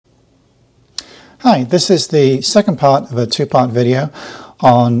Hi, this is the second part of a two-part video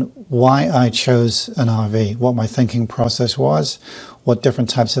on why I chose an RV, what my thinking process was, what different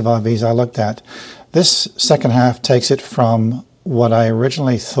types of RVs I looked at. This second half takes it from what I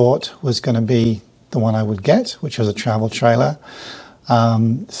originally thought was going to be the one I would get, which was a travel trailer,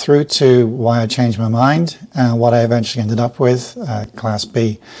 through to why I changed my mind and what I eventually ended up with, Class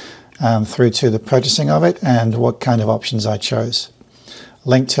B, through to the purchasing of it and what kind of options I chose.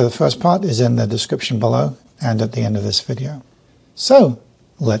 Link to the first part is in the description below and at the end of this video. So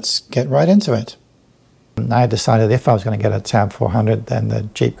let's get right into it. I had decided if I was going to get a Tab 400, then the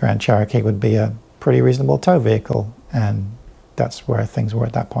Jeep Grand Cherokee would be a pretty reasonable tow vehicle, and that's where things were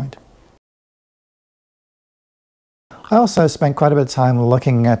at that point. I also spent quite a bit of time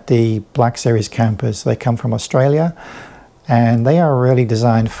looking at the Black Series campers. They come from Australia and they are really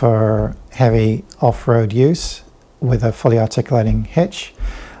designed for heavy off-road use with a fully articulating hitch.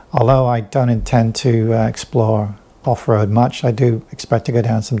 Although I don't intend to explore off-road much, I do expect to go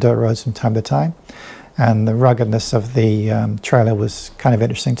down some dirt roads from time to time, and the ruggedness of the trailer was kind of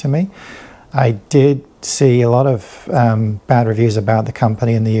interesting to me. I did see a lot of bad reviews about the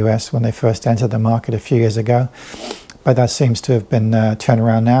company in the US when they first entered the market a few years ago, but that seems to have been turned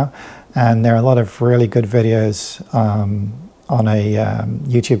around now, and there are a lot of really good videos on a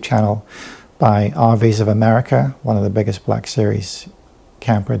YouTube channel by RVs of America, one of the biggest Black Series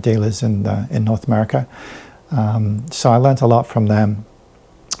camper dealers in North America. So I learned a lot from them.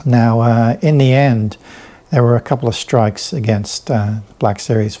 Now, in the end, there were a couple of strikes against Black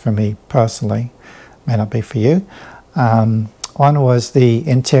Series for me personally. May not be for you. One was the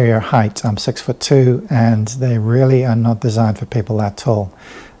interior height. I'm 6'2", and they really are not designed for people that tall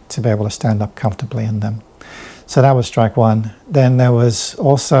to be able to stand up comfortably in them. So that was strike one. Then there was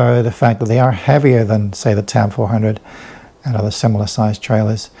also the fact that they are heavier than, say, the Tab 400 and other similar sized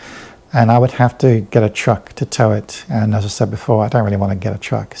trailers. And I would have to get a truck to tow it. And as I said before, I don't really want to get a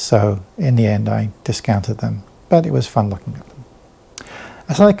truck. So in the end, I discounted them. But it was fun looking at them.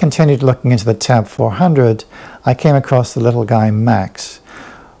 As I continued looking into the Tab 400, I came across the Little Guy Max,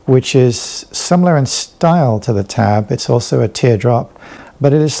 which is similar in style to the Tab. It's also a teardrop,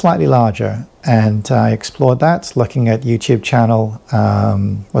 but it is slightly larger. And I explored that, looking at YouTube channel,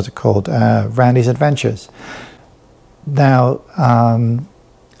 what's it called, Randy's Adventures. Now,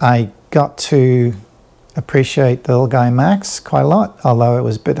 I got to appreciate the Little Guy Max quite a lot, although it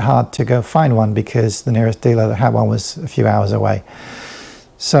was a bit hard to go find one because the nearest dealer that had one was a few hours away.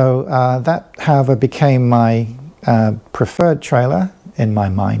 So that, however, became my preferred trailer, in my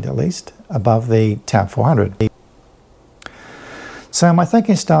mind at least, above the Tab 400. So my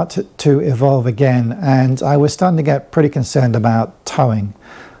thinking started to evolve again, and I was starting to get pretty concerned about towing.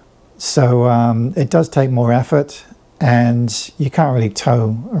 So it does take more effort, and you can't really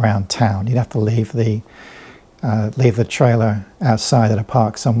tow around town. You'd have to leave the trailer outside at a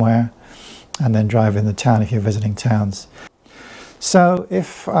park somewhere and then drive in the town if you're visiting towns. So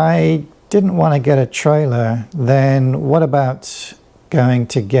if I didn't want to get a trailer, then what about going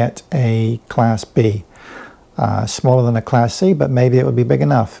to get a Class B? Smaller than a Class C, but maybe it would be big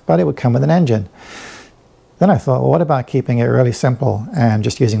enough, but it would come with an engine. Then I thought, well, what about keeping it really simple and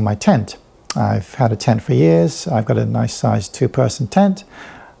just using my tent? I've had a tent for years. I've got a nice sized two-person tent.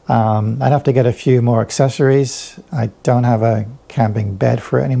 I'd have to get a few more accessories. I don't have a camping bed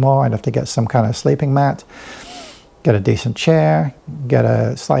for it anymore. I'd have to get some kind of sleeping mat, get a decent chair, get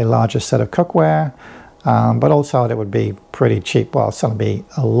a slightly larger set of cookware, but also it would be pretty cheap. Well, it's going to be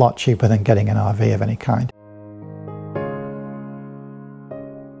a lot cheaper than getting an RV of any kind.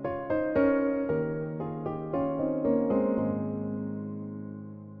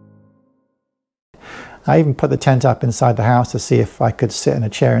 I even put the tent up inside the house to see if I could sit in a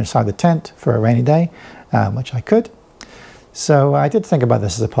chair inside the tent for a rainy day, which I could. So I did think about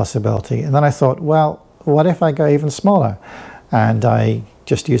this as a possibility. And then I thought, well, what if I go even smaller and I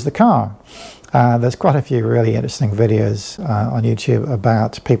just use the car? There's quite a few really interesting videos on YouTube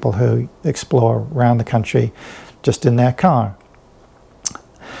about people who explore around the country just in their car.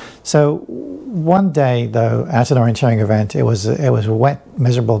 So one day, though, at an orienteering event, it was a wet,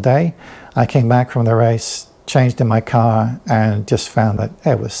 miserable day. I came back from the race, changed in my car, and just found that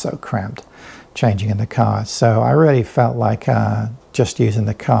it was so cramped changing in the car. So I really felt like just using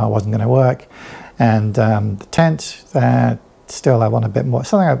the car wasn't going to work. And the tent, still I want a bit more,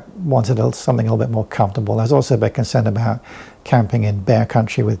 I wanted something a little bit more comfortable. I was also a bit concerned about camping in bare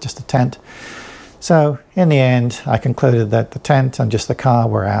country with just a tent. So in the end, I concluded that the tent and just the car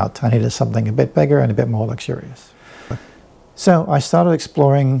were out. I needed something a bit bigger and a bit more luxurious. So I started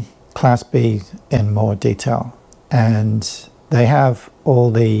exploring Class B in more detail, and they have all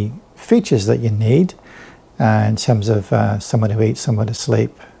the features that you need in terms of somewhere to eat, somewhere to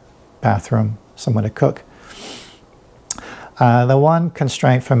sleep, bathroom, somewhere to cook. The one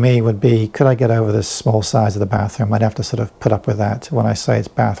constraint for me would be, could I get over the small size of the bathroom? I'd have to sort of put up with that. When I say it's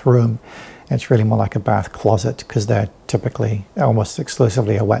bathroom, it's really more like a bath closet, because they're typically almost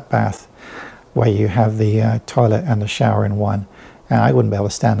exclusively a wet bath, where you have the toilet and the shower in one. And I wouldn't be able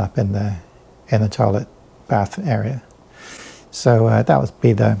to stand up in the toilet bath area. So that would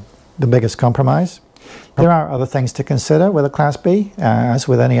be the biggest compromise. There are other things to consider with a Class B. As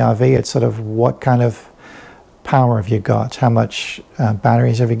with any RV, it's sort of what kind of power have you got? How much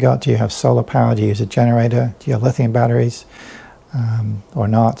batteries have you got? Do you have solar power? Do you use a generator? Do you have lithium batteries or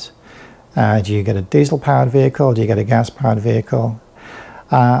not? Do you get a diesel powered vehicle? Do you get a gas powered vehicle?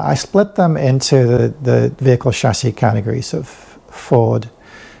 I split them into the vehicle chassis categories of Ford,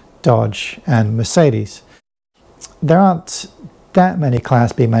 Dodge and Mercedes. There aren't that many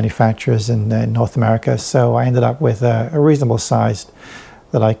Class B manufacturers in North America, so I ended up with a reasonable size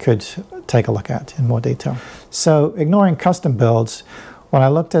that I could take a look at in more detail. So ignoring custom builds, when I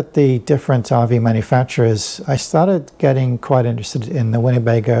looked at the different RV manufacturers, I started getting quite interested in the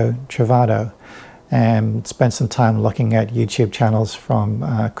Winnebago Travado and spent some time looking at YouTube channels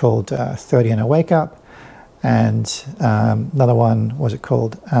from called 30 and a Wake Up, and another one, what was it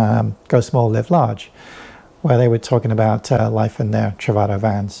called? Go Small, Live Large, where they were talking about life in their Travado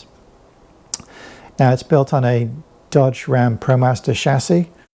vans. Now it's built on a Dodge Ram ProMaster chassis.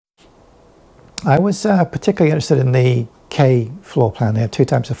 I was particularly interested in the K floor plan. They have two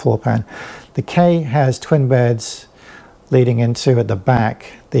types of floor plan. The K has twin beds leading into, at the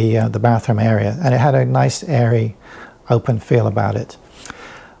back, the bathroom area, and it had a nice airy open feel about it.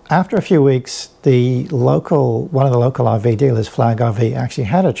 After a few weeks, one of the local RV dealers, Flag RV, actually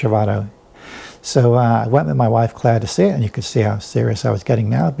had a Travado. So I went with my wife Claire to see it, and you could see how serious I was getting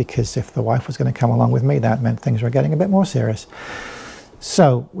now, because if the wife was going to come along with me, that meant things were getting a bit more serious.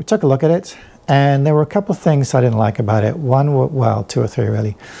 So we took a look at it, and there were a couple of things I didn't like about it. One, well, two or three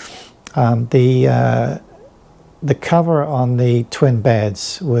really. The cover on the twin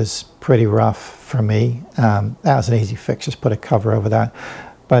beds was pretty rough for me. That was an easy fix, just put a cover over that.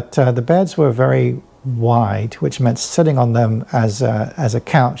 But the beds were very wide, which meant sitting on them as a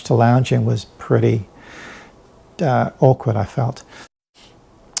couch to lounge in was pretty awkward, I felt.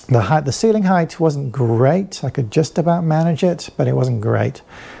 The ceiling height wasn't great. I could just about manage it, but it wasn't great.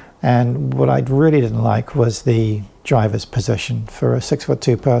 And what I really didn't like was the driver's position. For a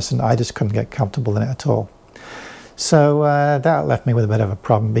 6'2" person, I just couldn't get comfortable in it at all. So that left me with a bit of a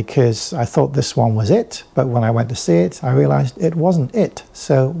problem, because I thought this one was it, but when I went to see it, I realized it wasn't it.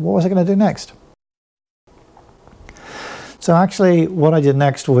 So what was I going to do next? So actually what I did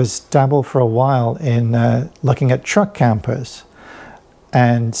next was dabble for a while in looking at truck campers.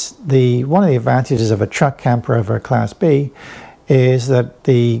 And one of the advantages of a truck camper over a Class B is that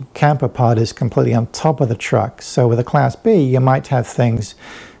the camper pod is completely on top of the truck. So with a Class B, you might have things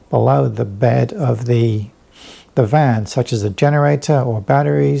below the bed of the van, such as a generator or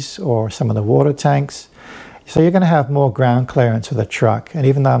batteries or some of the water tanks. So you're going to have more ground clearance with a truck. And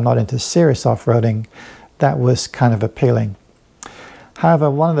even though I'm not into serious off-roading, that was kind of appealing. However,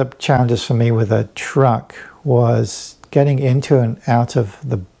 one of the challenges for me with a truck was getting into and out of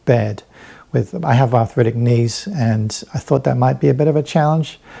the bed. I have arthritic knees, and I thought that might be a bit of a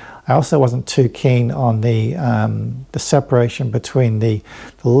challenge. I also wasn't too keen on the separation between the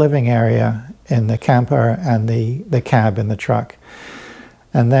living area in the camper and the cab in the truck.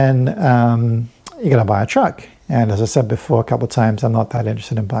 And then you're going to buy a truck. And as I said before a couple of times, I'm not that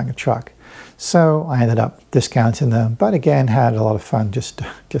interested in buying a truck. So I ended up discounting them, but again, had a lot of fun just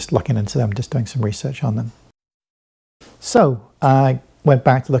looking into them, just doing some research on them. So I went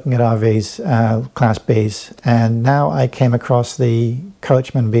back to looking at RVs, Class Bs, and now I came across the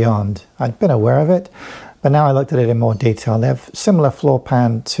Coachmen Beyond. I'd been aware of it, but now I looked at it in more detail. They have similar floor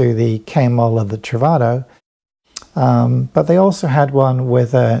plan to the K model of the Travado, but they also had one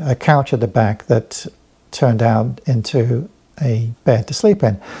with a couch at the back that turned out into a bed to sleep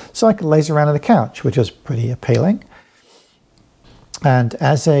in. So I could laze around on the couch, which was pretty appealing. And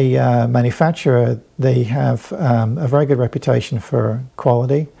as a manufacturer, they have a very good reputation for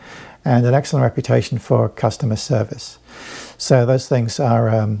quality and an excellent reputation for customer service. So those things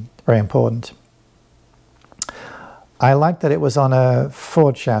are very important. I like that it was on a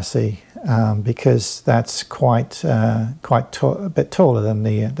Ford chassis because that's quite a bit taller than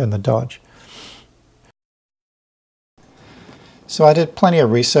the Dodge. So I did plenty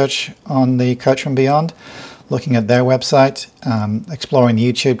of research on the Coachmen Beyond, looking at their website, exploring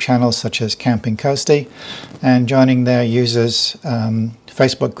YouTube channels such as Camping Coasty, and joining their users'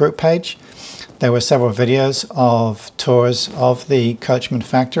 Facebook group page. There were several videos of tours of the Coachmen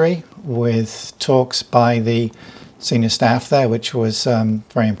factory with talks by the senior staff there, which was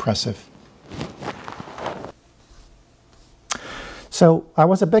very impressive. So I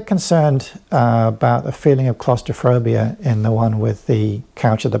was a bit concerned about a feeling of claustrophobia in the one with the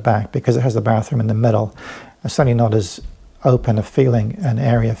couch at the back, because it has the bathroom in the middle. It's certainly not as open a feeling, an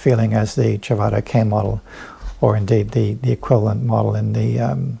area feeling, as the Travato K model, or indeed the equivalent model in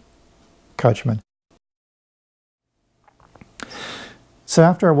the Coachmen. So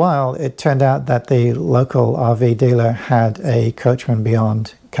after a while, it turned out that the local RV dealer had a Coachmen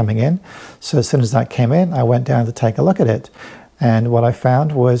Beyond coming in. So as soon as that came in, I went down to take a look at it. And what I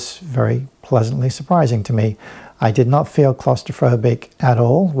found was very pleasantly surprising to me. I did not feel claustrophobic at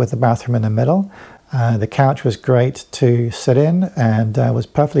all with the bathroom in the middle. The couch was great to sit in and was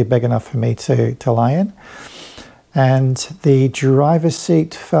perfectly big enough for me to lie in. And the driver's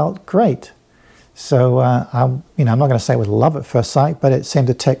seat felt great. So I'm not going to say it was love at first sight, but it seemed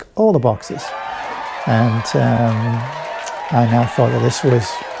to tick all the boxes. And I now thought that this was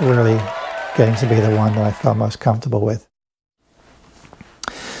really getting to be the one that I felt most comfortable with.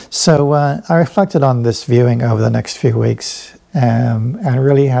 So I reflected on this viewing over the next few weeks and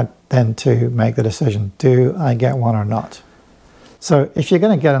really had then to make the decision, do I get one or not? So if you're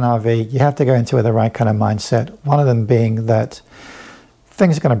going to get an RV, you have to go into it with the right kind of mindset. One of them being that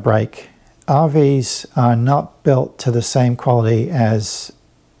things are going to break. RVs are not built to the same quality as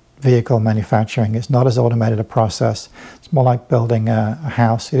vehicle manufacturing. It's not as automated a process. It's more like building a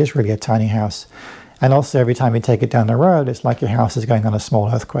house. It is really a tiny house. And also every time you take it down the road, it's like your house is going on a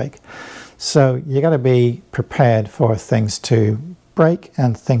small earthquake. So you got to be prepared for things to break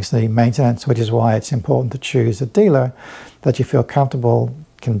and things to need maintenance, which is why it's important to choose a dealer that you feel comfortable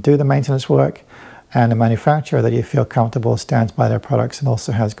can do the maintenance work, and a manufacturer that you feel comfortable stands by their products and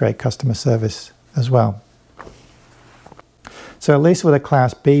also has great customer service as well. So at least with a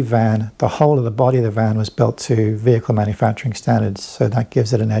Class B van, the whole of the body of the van was built to vehicle manufacturing standards, so that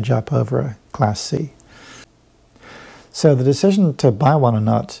gives it an edge up over a Class C. So the decision to buy one or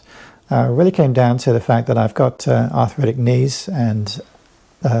not really came down to the fact that I've got arthritic knees and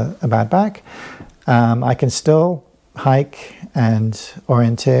a bad back. I can still hike and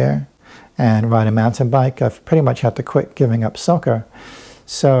orienteer and ride a mountain bike. I've pretty much had to quit giving up soccer.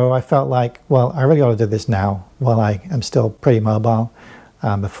 So I felt like, well, I really ought to do this now while I am still pretty mobile,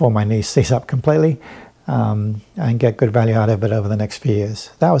 before my knee seize up completely, and get good value out of it over the next few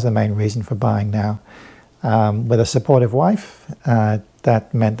years. That was the main reason for buying now. With a supportive wife,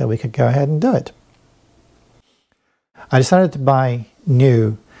 that meant that we could go ahead and do it. I decided to buy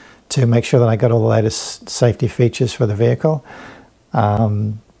new to make sure that I got all the latest safety features for the vehicle.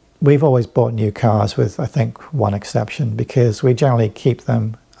 We've always bought new cars with, I think, one exception, because we generally keep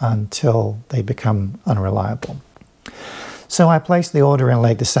them until they become unreliable. So I placed the order in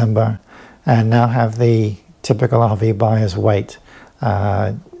late December and now have the typical RV buyer's wait.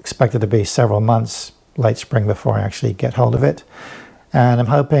 Expected to be several months, late spring, before I actually get hold of it. And I'm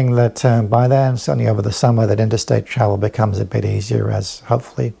hoping that by then, certainly over the summer, that interstate travel becomes a bit easier as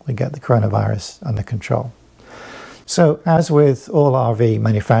hopefully we get the coronavirus under control. So as with all RV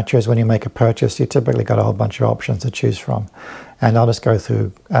manufacturers, when you make a purchase, you typically got a whole bunch of options to choose from. And I'll just go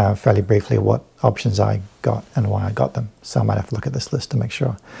through fairly briefly what options I got and why I got them. So I might have to look at this list to make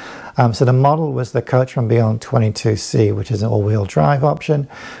sure. So the model was the Coachmen Beyond 22C, which is an all-wheel drive option.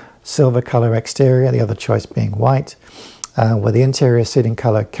 Silver color exterior, the other choice being white, with the interior seating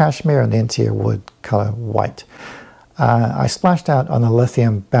color cashmere and the interior wood color white. I splashed out on a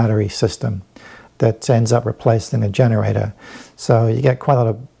lithium battery system that ends up replacing the generator. So you get quite a lot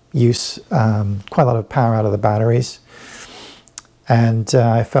of use, quite a lot of power out of the batteries. And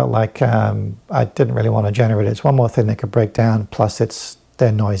I felt like I didn't really want to generate it. It's one more thing that could break down, plus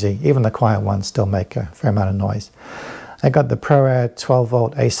they're noisy. Even the quiet ones still make a fair amount of noise. I got the ProAir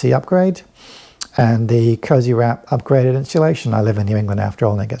 12-volt AC upgrade and the Cozy Wrap upgraded insulation. I live in New England after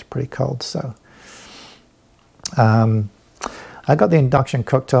all, and it gets pretty cold. So I got the induction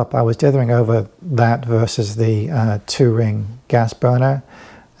cooktop. I was dithering over that versus the two-ring gas burner,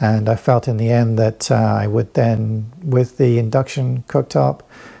 and I felt in the end that I would then, with the induction cooktop,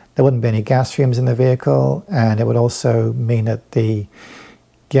 there wouldn't be any gas fumes in the vehicle, and it would also mean that the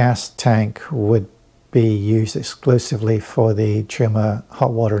gas tank would be used exclusively for the Truma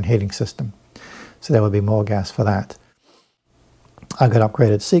hot water and heating system. So there would be more gas for that. I got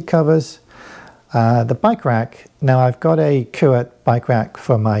upgraded seat covers. The bike rack, now I've got a Kuat bike rack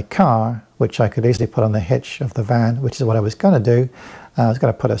for my car, which I could easily put on the hitch of the van, which is what I was going to do. I was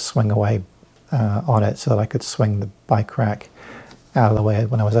going to put a swing away on it so that I could swing the bike rack out of the way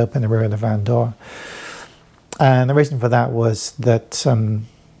when I was opening the rear of the van door. And the reason for that was that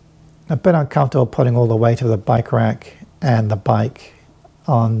a bit uncomfortable putting all the weight of the bike rack and the bike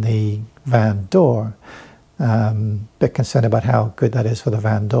on the van door. Bit concerned about how good that is for the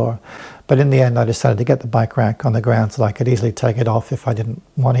van door. But in the end, I decided to get the bike rack on the ground so that I could easily take it off if I didn't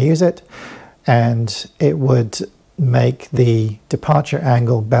want to use it. And it would make the departure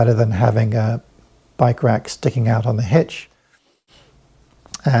angle better than having a bike rack sticking out on the hitch.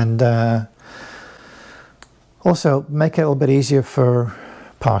 And also make it a little bit easier for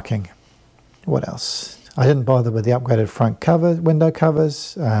parking. What else? I didn't bother with the upgraded front cover, window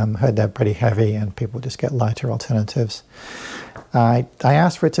covers. Heard they're pretty heavy and people just get lighter alternatives. I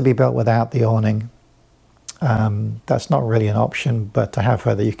asked for it to be built without the awning. That's not really an option, but I have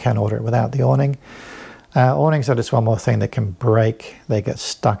heard that you can order it without the awning. Awnings are just one more thing that can break. They get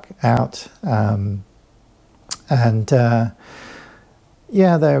stuck out.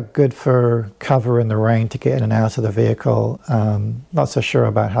 Yeah, they're good for cover in the rain to get in and out of the vehicle. Not so sure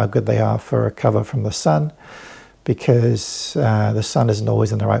about how good they are for a cover from the sun, because the sun isn't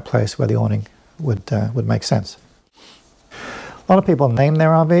always in the right place where the awning would make sense. A lot of people name their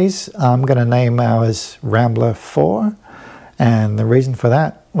RVs. I'm going to name ours Rambler 4, and the reason for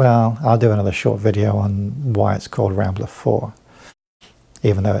that, well, I'll do another short video on why it's called Rambler 4,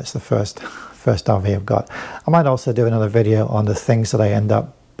 even though it's the first RV I've got. I might also do another video on the things that I end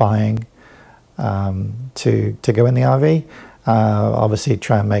up buying to go in the RV. Obviously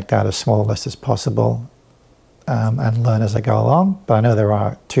try and make that as small a list as possible and learn as I go along. But I know there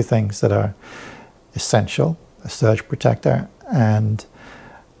are two things that are essential: a surge protector and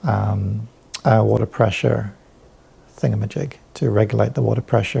a water pressure thingamajig to regulate the water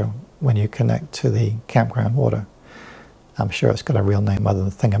pressure when you connect to the campground water. I'm sure it's got a real name other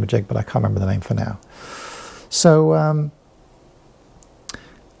than thingamajig, but I can't remember the name for now. So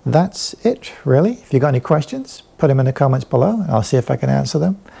that's it, really. If you've got any questions, put them in the comments below, and I'll see if I can answer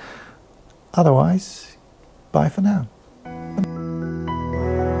them. Otherwise, bye for now.